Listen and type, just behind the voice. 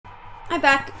I'm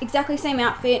back. Exactly same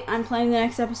outfit. I'm playing the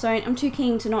next episode. I'm too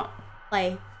keen to not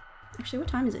play. Actually, what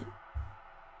time is it?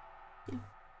 Yeah,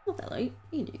 not that late.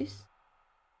 You can do this.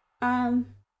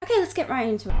 Okay, let's get right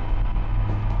into it.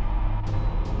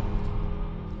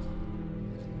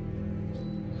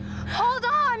 Hold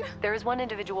on! There is one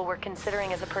individual we're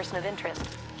considering as a person of interest.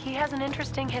 He has an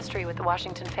interesting history with the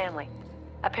Washington family.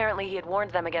 Apparently, he had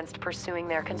warned them against pursuing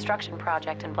their construction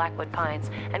project in Blackwood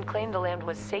Pines and claimed the land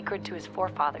was sacred to his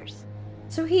forefathers.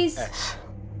 So he's...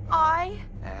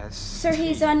 So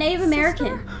he's a Native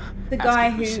American. The guy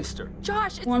who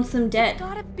Josh, wants them dead. It's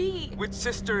gotta be. Which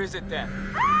sister is it then?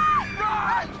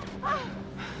 Ah!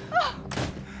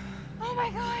 Oh my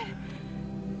god.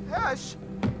 Ash!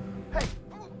 Hey!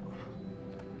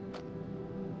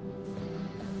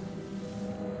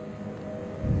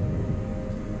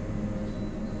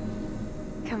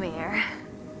 Come here.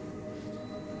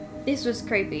 This was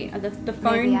creepy. The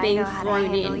phone being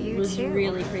thrown in was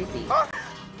really creepy.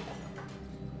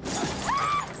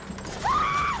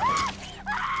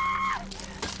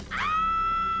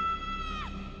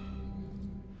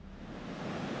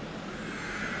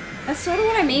 That's sort of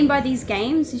what I mean by these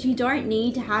games, is you don't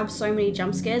need to have so many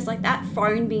jump scares. Like that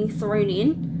phone being thrown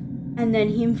in and then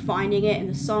him finding it and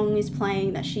the song is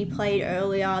playing that she played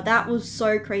earlier. That was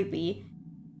so creepy.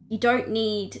 You don't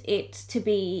need it to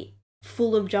be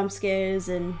full of jump scares,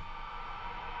 and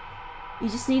you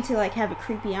just need to like have a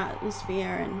creepy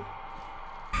atmosphere. And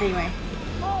anyway.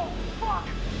 Oh, fuck!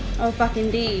 Oh, fuck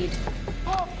indeed.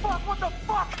 Oh, fuck! What the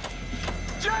fuck?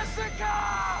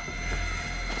 Jessica!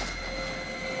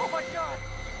 Oh my god!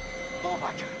 Oh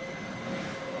my god!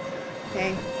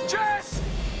 Okay. Jess!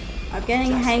 I'm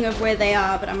getting a hang of where they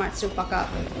are, but I might still fuck up.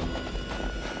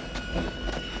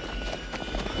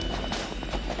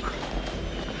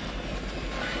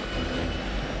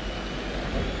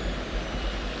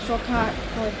 Shortcut,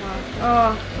 fully fast.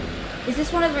 Oh, is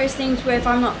this one of those things where if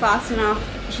I'm not fast enough,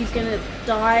 she's gonna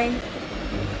die?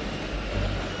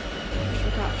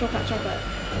 Shortcut, shortcut, shortcut.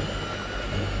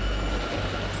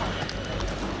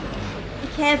 Be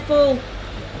careful!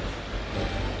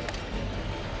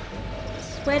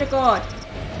 Swear to God.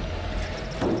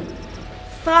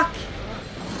 Fuck!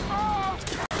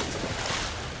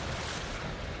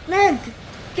 Meg!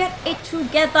 Get it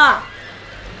together!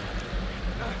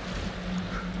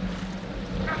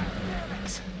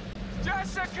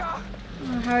 Jessica!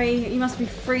 Oh, Harry, you must be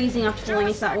freezing after falling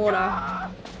into that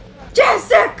water.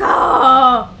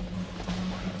 Jessica!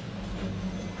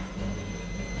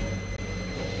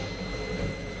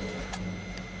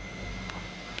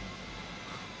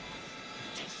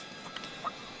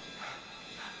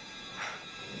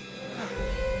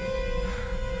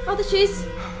 Oh, the cheese.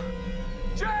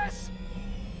 Jess!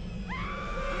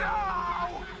 No!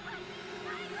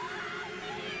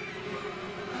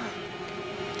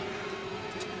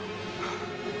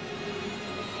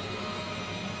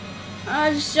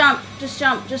 Just jump, just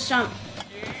jump, just jump.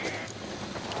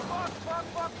 Fuck, fuck,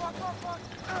 fuck, fuck, fuck, fuck.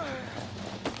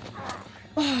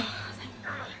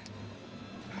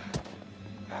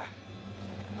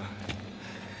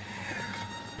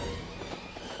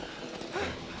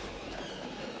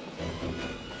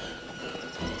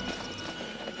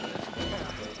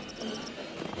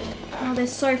 Oh, they're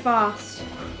so fast.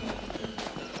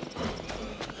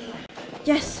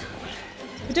 Yes!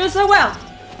 We're doing so well!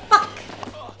 Fuck!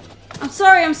 I'm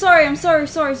sorry, I'm sorry, I'm sorry,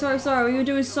 sorry, sorry, sorry. We were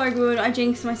doing so good. I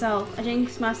jinxed myself. I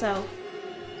jinxed myself.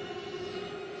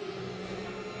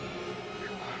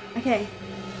 Okay.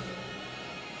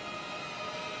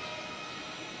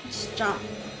 Just jump.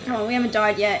 Come on, we haven't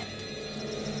died yet.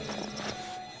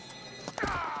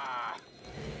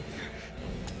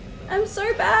 I'm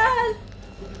so bad!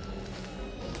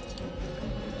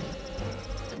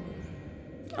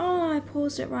 Oh, I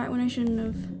paused it right when I shouldn't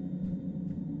have.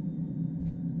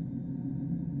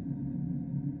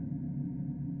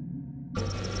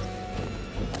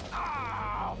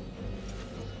 Ow!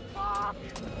 Fuck!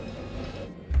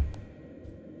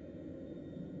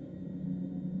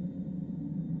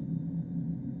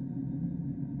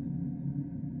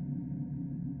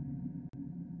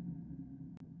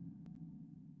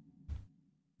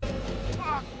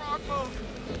 Fuck, fuck, move!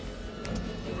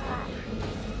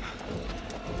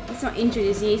 He's not injured,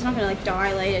 is he? He's not gonna like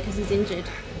die later because he's injured.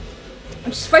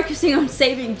 I'm just focusing on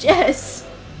saving Jess.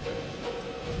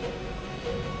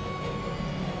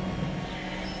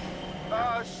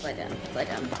 Lie down, lie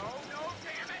down.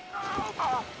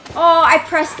 Oh, I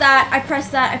pressed that, I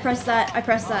pressed that, I pressed that, I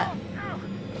pressed that.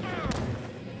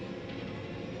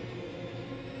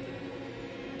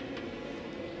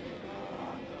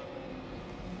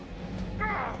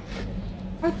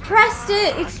 I pressed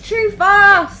it! It's too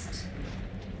fast!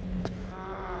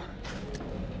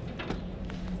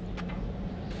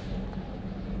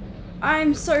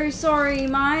 I'm so sorry,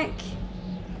 Mike.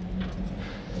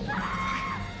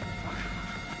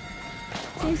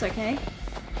 Seems okay.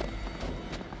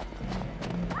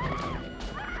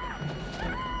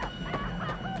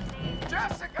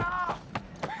 Jessica!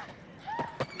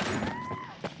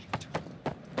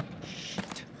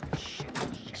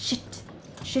 Shit.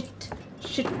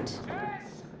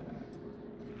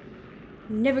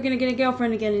 I'm never gonna get a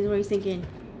girlfriend again is what he's thinking.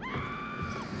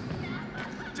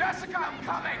 Jessica, I'm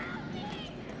coming!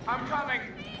 I'm coming!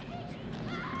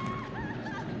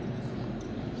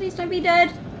 Please don't be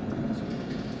dead.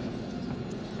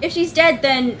 If she's dead,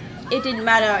 then it didn't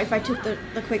matter if I took the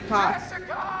quick path.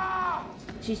 Jessica!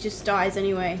 She just dies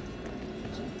anyway.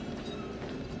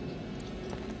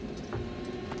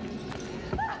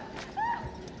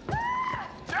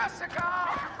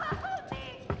 Jessica!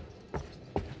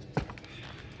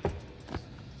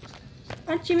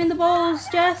 Punch him in the balls,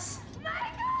 Jess.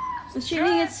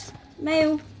 Assuming it's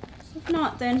male. If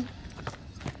not, then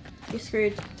you're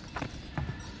screwed.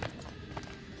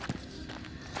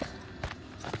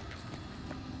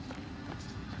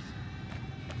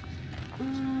 Oh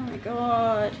my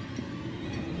god.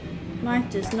 Mike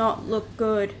does not look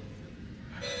good.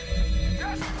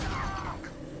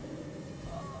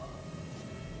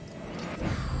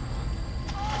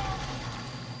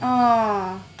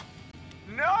 Ah.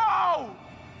 No!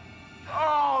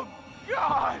 Oh,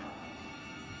 God!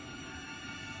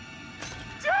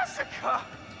 Jessica!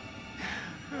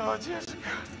 No, Jessica.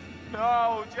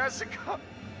 No, Jessica.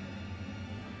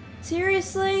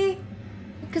 Seriously?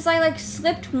 Because I like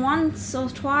slipped once or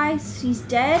twice, he's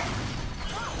dead?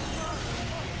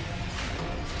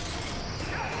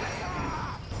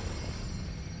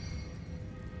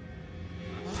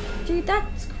 Dude,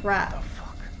 that's crap.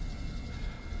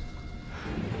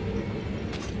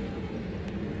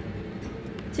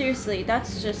 Seriously,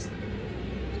 that's just...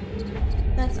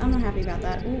 I'm not happy about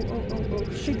that. Oh,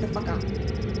 shoot the fuck up.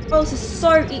 Oh, this is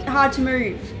so hard to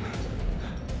move.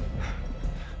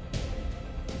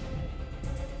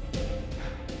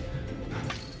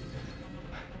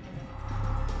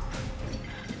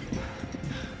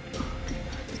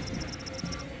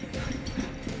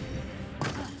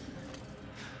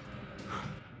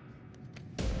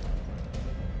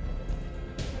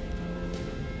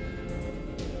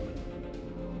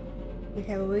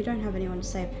 Okay, well, we don't have anyone to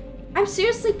save. I'm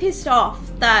seriously pissed off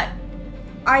that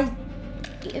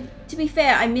to be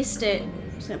fair, I missed it.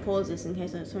 I'm just gonna pause this in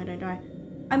case I don't die.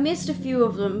 I missed a few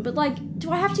of them, but like,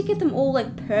 do I have to get them all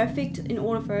like perfect in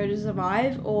order for her to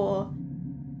survive, or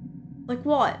like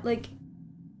what? Like,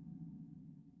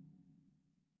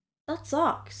 that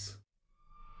sucks.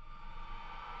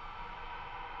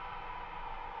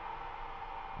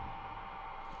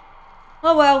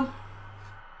 Oh well.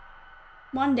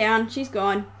 One down, she's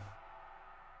gone.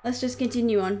 Let's just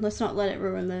continue on. Let's not let it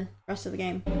ruin the rest of the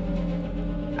game.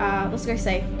 Let's go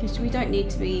safe, because we don't need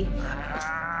to be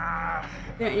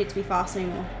fast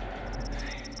anymore.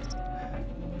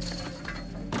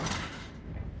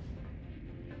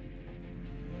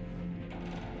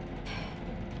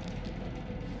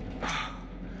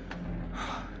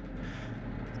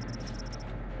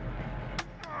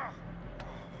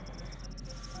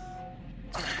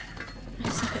 I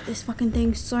suck at this fucking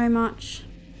thing so much.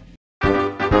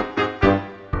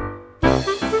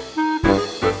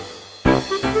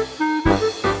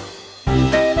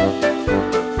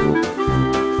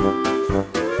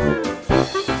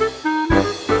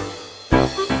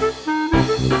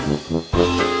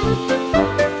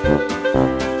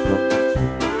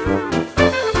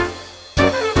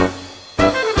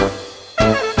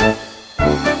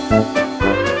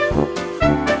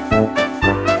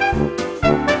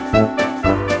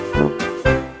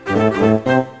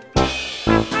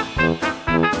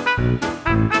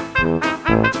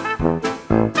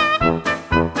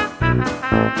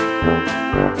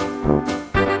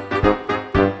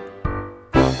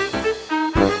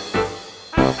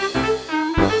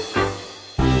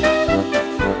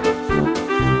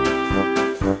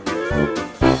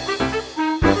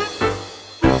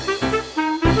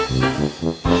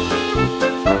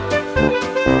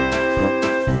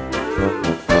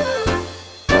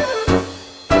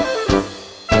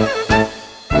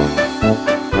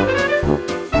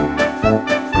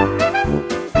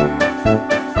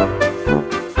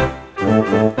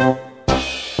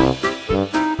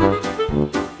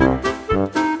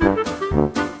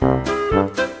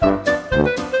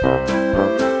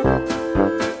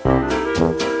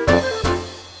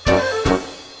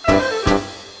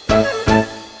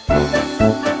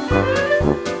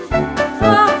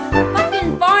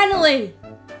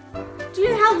 Do you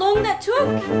know how long that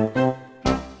took?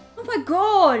 Oh my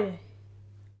god!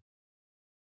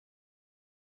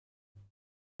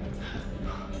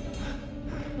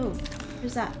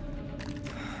 Who's that?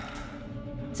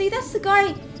 See, that's the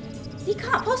guy. He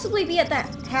can't possibly be at that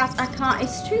house. I can't.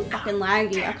 It's too fucking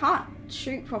laggy. I can't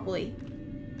shoot properly.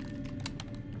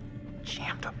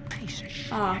 Jammed a piece of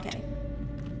shit. Oh, okay.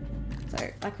 So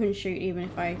I couldn't shoot even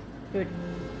if I could.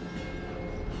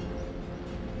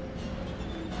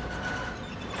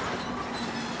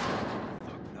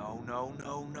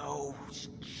 No.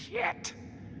 Shit.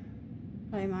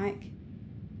 Hey, Mike.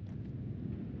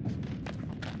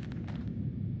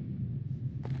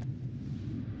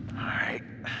 All right.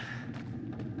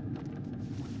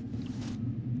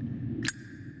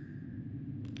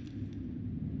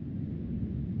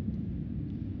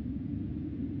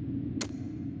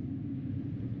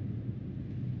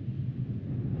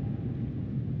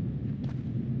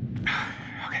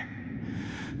 Okay.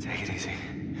 Take it easy.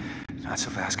 Not so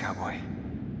fast, cowboy.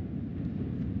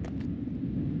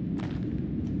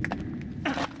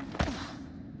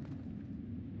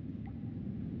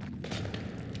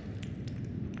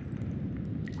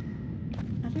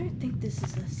 This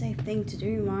is a safe thing to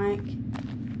do, Mike.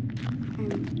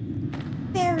 I'm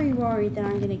very worried that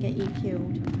I'm gonna get you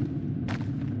killed.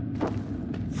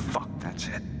 Fuck, that's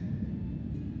it.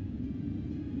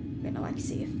 I'm gonna like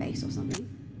see a face or something.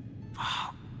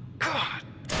 Oh, God.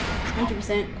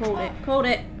 100% called it. Called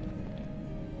it.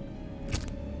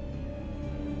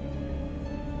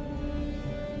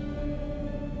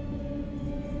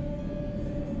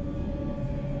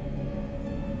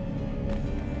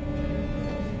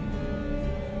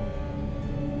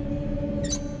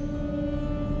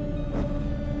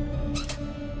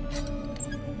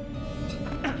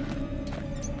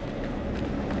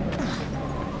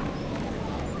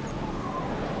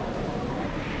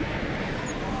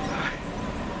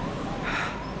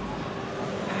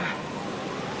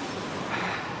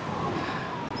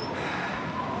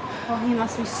 Oh, he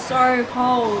must be so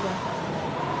cold.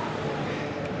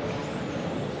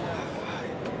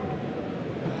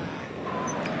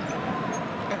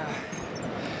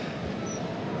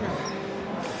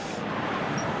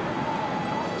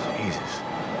 Jesus.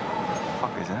 The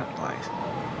fuck is that place?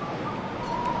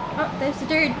 Oh, there's the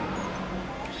dude.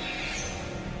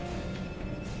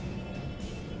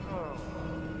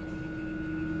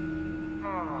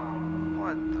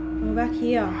 What the? We're back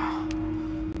here.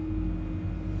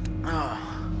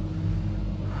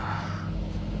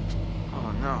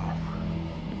 Oh no.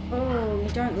 Oh, you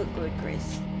don't look good,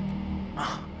 Chris.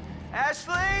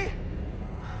 Ashley!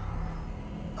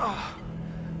 Oh.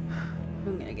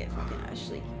 I'm gonna get fucking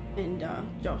Ashley and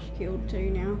Josh killed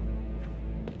too now.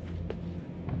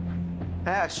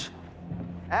 Ash!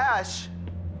 Ash!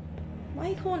 Why are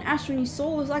you calling Ash when you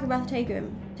saw was like about to take her?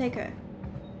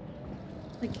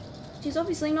 Like, she's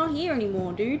obviously not here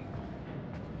anymore, dude.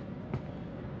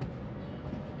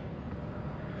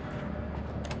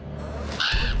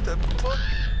 What the fuck?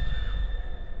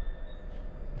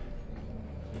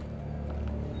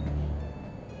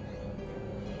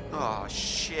 Oh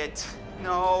shit.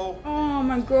 No. Oh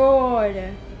my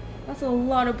god. That's a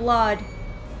lot of blood.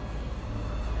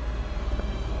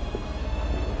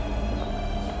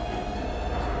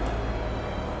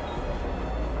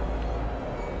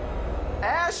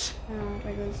 Ash! Do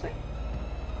I go this way?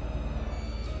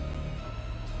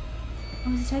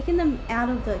 Oh, is it taking them out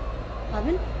of the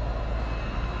cabin?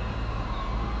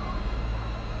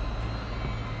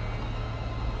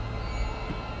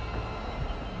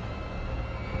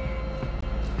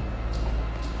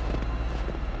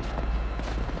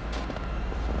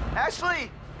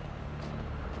 Ashley!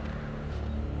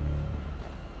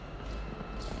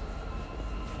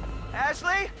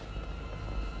 Ashley?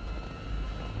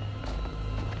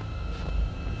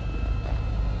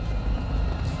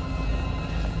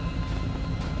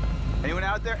 Anyone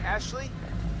out there? Ashley?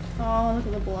 Oh, look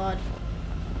at the blood.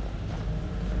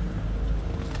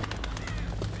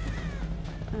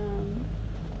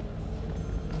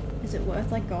 Is it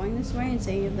worth like going this way and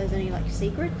seeing if there's any like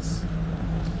secrets?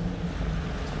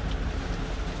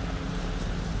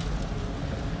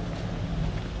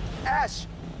 Ash!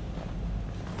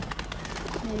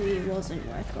 Maybe it wasn't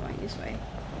worth going this way.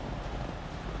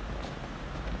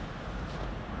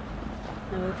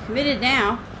 No, we're committed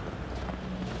now.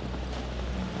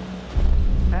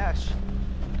 Ash!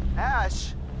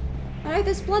 Ash! Oh,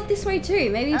 there's blood this way too.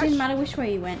 Maybe it didn't matter which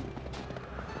way you went.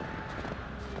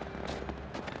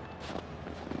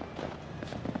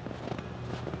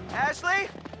 Ashley?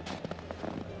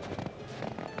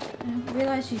 I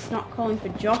realize she's not calling for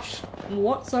Josh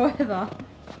whatsoever.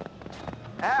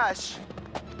 Ash!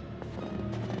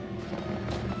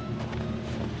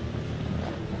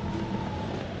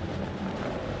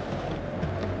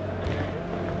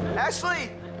 Ashley!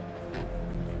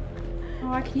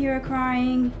 Oh, I can hear her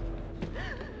crying.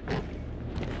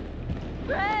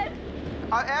 Chris!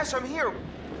 Ash, I'm here.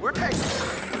 Where? Hey.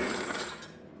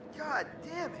 God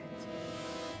damn it.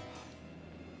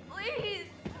 Please,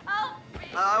 help me!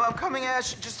 I'm coming,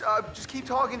 Ash. Just keep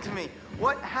talking to me.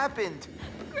 What happened?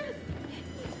 Chris, he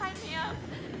tied me up.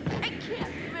 I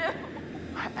can't move.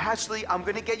 Ashley, I'm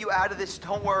gonna get you out of this.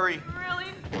 Don't worry. I'm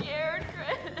really scared,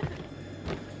 Chris.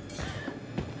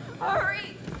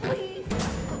 Hurry, please.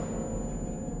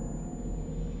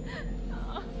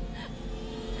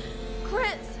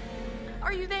 Chris,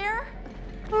 are you there?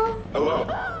 Hello,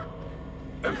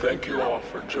 and thank you all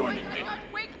for joining me.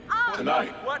 Wake up!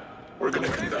 Tonight, we're going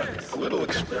to conduct a little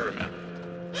experiment,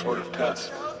 sort of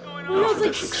test. I Now, was for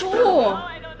like this sore.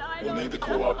 experiment, we'll need the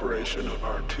cooperation of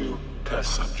our 2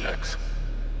 test subjects,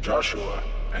 Joshua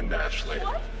and Ashley.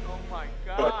 Oh my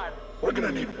But we're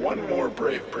going to need one more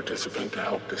brave participant to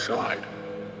help decide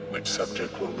which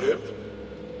subject will live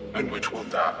and which will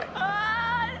die. No!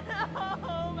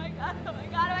 Oh my god, oh my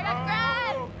god, oh my god,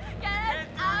 Chris! Get us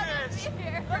out of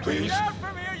here!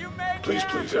 Please,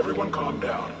 please, everyone calm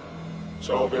down. It's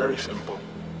all very simple.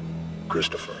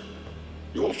 Christopher,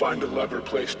 you will find a lever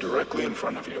placed directly in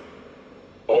front of you.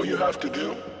 All you have to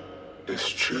do is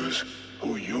choose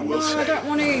who you will No, I save. don't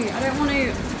want to. I don't want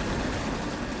to.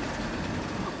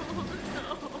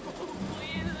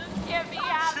 Please, this can't be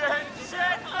happening.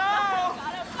 Shit, Oh my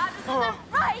god, this isn't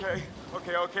right!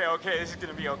 Okay. This is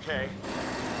gonna be okay.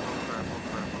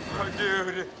 Oh,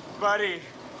 dude, buddy.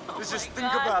 Let's just think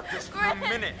God. about this for a Chris,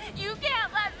 minute. You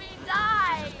can't let me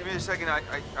die! Give me a second. I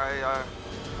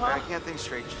can't think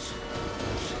straight. Just.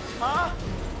 Huh?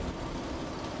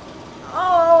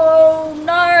 Oh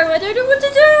no, I don't know what to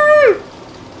do!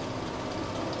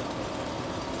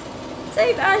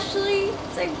 Save Ashley,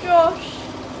 save Josh.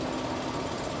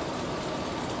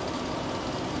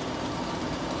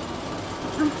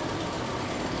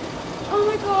 Oh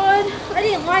my god, I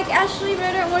didn't like Ashley, but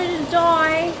I don't want her to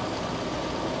die.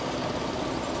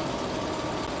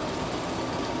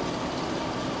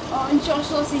 Oh, and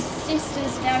Josh lost his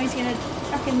sisters, now he's gonna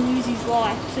fucking lose his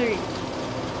life too.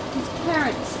 His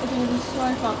parents are gonna be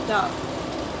so fucked up.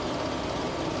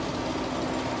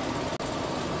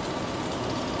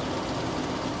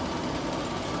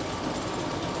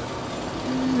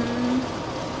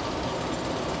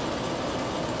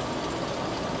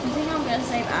 I think I'm gonna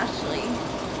save Ashley.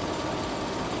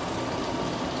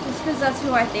 Just because that's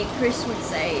who I think Chris would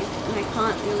save, and I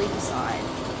can't really decide.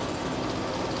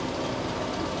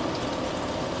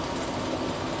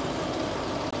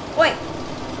 Wait!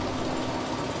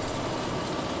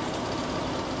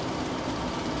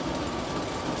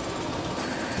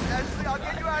 Ashley, I'll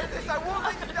get you out of this. I won't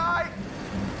let you die.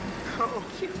 No.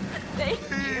 Thank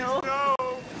Please, you. no.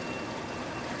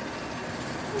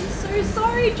 I'm so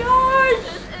sorry, Josh!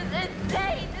 This is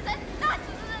insane! This is nuts!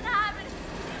 This isn't happening!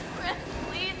 Chris,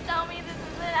 please tell me this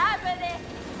isn't happening!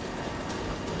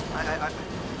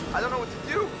 I don't know what to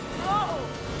do. No.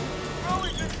 No, we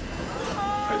just. I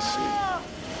see.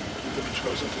 You have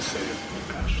chosen to save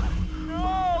Ashley.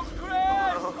 No, Chris!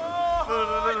 No.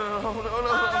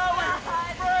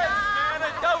 Friends, man, I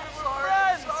thought we were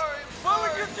friends. Sorry. Why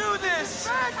would you do this?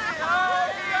 Oh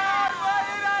God, what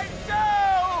did I do?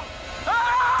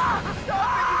 Stop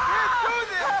it! You can't do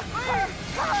this.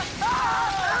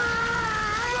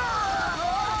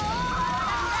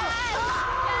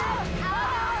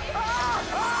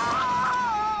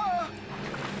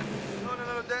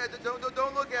 No, Dad, don't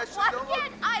look, Ashley. Why Don't look.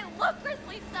 can't I look? Chris,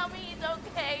 please tell me he's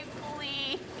okay,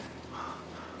 please.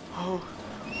 Oh.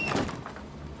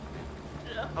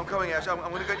 I'm coming, Ash. I'm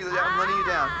gonna get you down. I'm letting you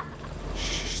down.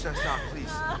 Shh, stop,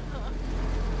 please.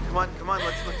 Come on.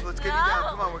 Let's get you down.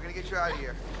 Come on, we're gonna get you out of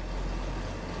here.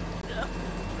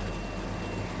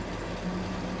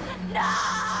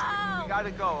 No! We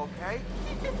gotta go, okay?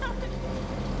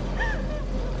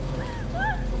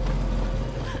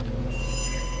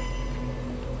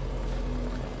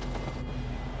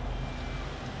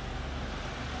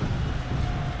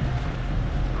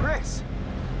 Chris!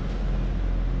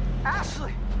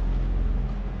 Ashley!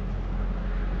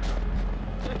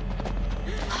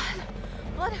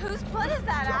 Blood, whose blood is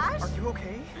that, Ash? Are you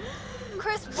okay?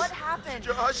 Chris, what happened?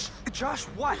 Josh,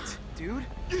 what, dude?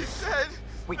 You said.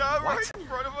 Wait, not what? right in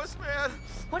front of us, man.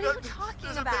 What are you talking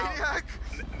There's about? a maniac.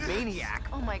 Maniac?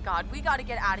 Oh my god, we gotta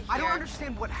get out of here. I don't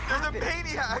understand what There's a happened.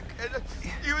 maniac, and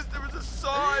there was a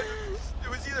saw, and it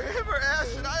was either him or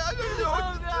Ash, and I don't know what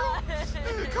Oh to god.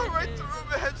 do. It come right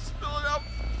through, man, spilling out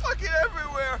fucking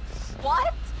everywhere.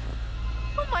 What?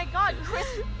 Oh my god, Chris,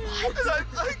 what? And I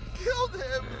killed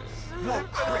him. No,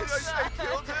 Chris. I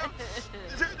killed him.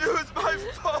 It was my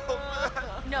fault, man.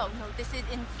 No, this is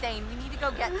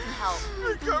get some help.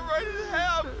 We're cut right in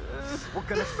half. We're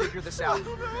gonna figure this out.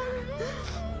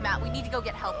 Matt, we need to go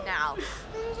get help now.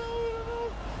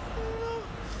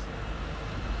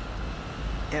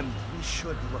 And we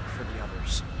should look for the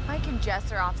others. Mike and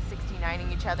Jess are off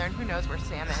 69ing each other, and who knows where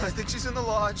Sam I is. think she's in the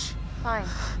lodge. Fine.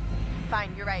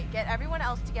 Fine, you're right. Get everyone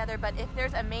else together, but if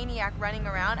there's a maniac running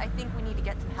around, I think we need to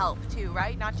get some help too,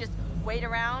 right? Not just wait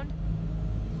around.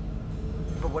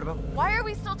 But what about... Why are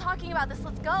we still talking about this?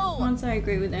 Let's go! Once I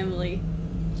agree with Emily.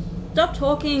 Stop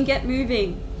talking and get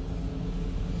moving.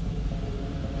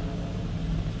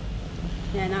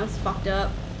 Yeah, now it's fucked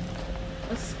up.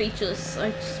 I was speechless.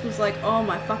 I just was like, oh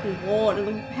my fucking lord.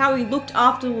 And how he looked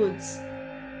afterwards.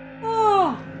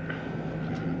 Oh.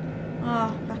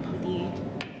 Ah, back with you.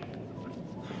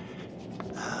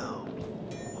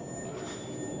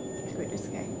 Goodness,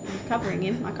 okay. I'm covering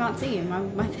him. I can't see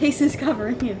him. My face is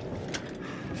covering him.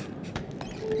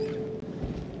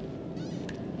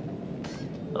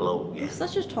 Hello. You're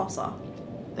such a tosser.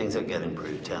 Things are getting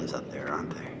pretty tense up there, aren't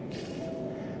they?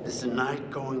 Is the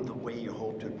night going the way you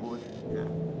hoped it would?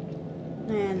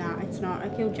 No, it's not. I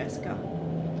killed Jessica.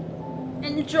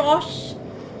 And Josh!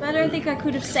 But I don't think I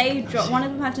could have saved Josh. One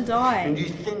of them had to And die. you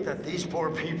think that these poor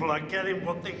people are getting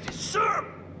what they deserve?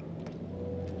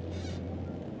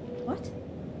 What?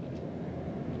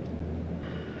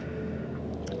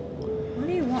 What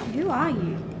do you want? Who are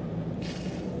you?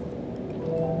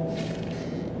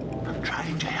 I'm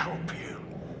trying to help you.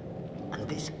 And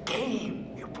this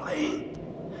game you're playing,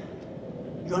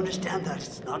 you understand that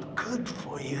it's not good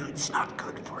for you. It's not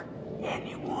good for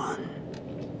anyone.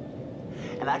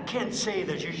 And I can't say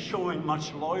that you're showing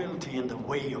much loyalty in the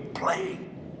way you're playing.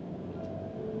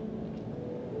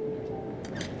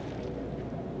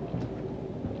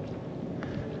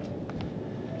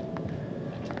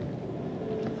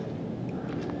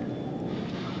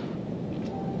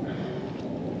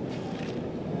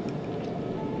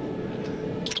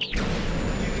 Do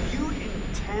you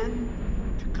intend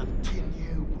to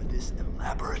continue with this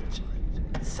elaborate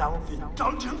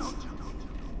self-indulgence?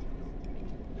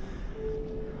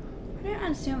 I don't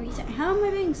understand what you're saying. How am I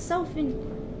being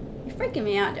You're freaking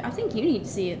me out. I think you need to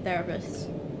see a therapist.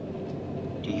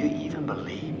 Do you even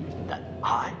believe that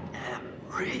I am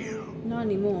real? Not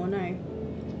anymore, no.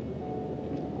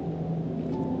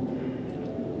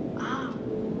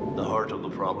 The heart of the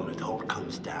problem, it all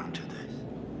comes down to this.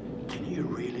 Can you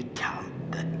really tell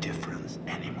the difference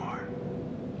anymore?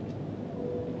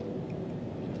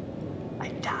 I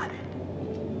doubt it.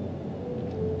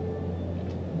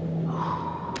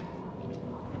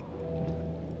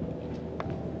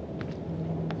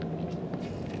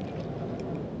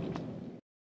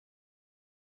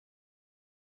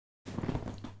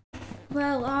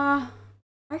 Well,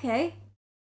 okay.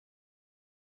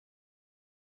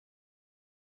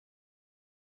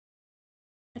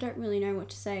 I don't really know what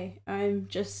to say. I'm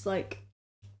just like,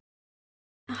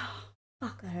 oh,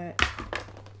 fuck, that hurt.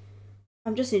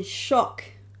 I'm just in shock.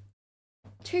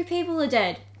 2 people are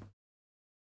dead.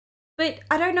 But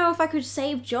I don't know if I could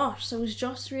save Josh. So was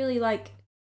Josh really like,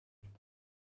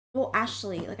 or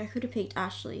Ashley? Like I could have picked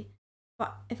Ashley.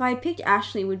 But if I had picked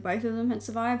Ashley, would both of them have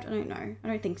survived? I don't know. I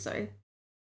don't think so.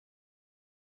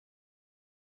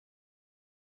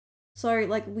 So,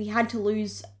 like, we had to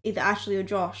lose either Ashley or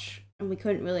Josh, and we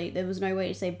couldn't really, there was no way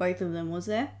to save both of them, was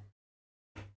there?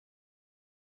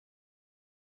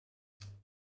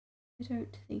 I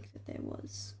don't think that there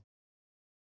was.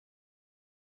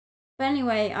 But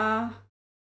anyway,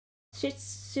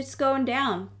 shit's going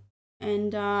down,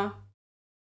 and,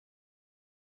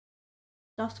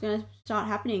 stuff's gonna start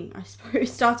happening, I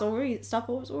suppose. Stuff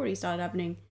has already started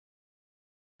happening.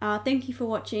 Thank you for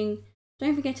watching.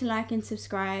 Don't forget to like and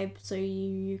subscribe so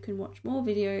you can watch more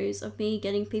videos of me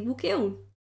getting people killed.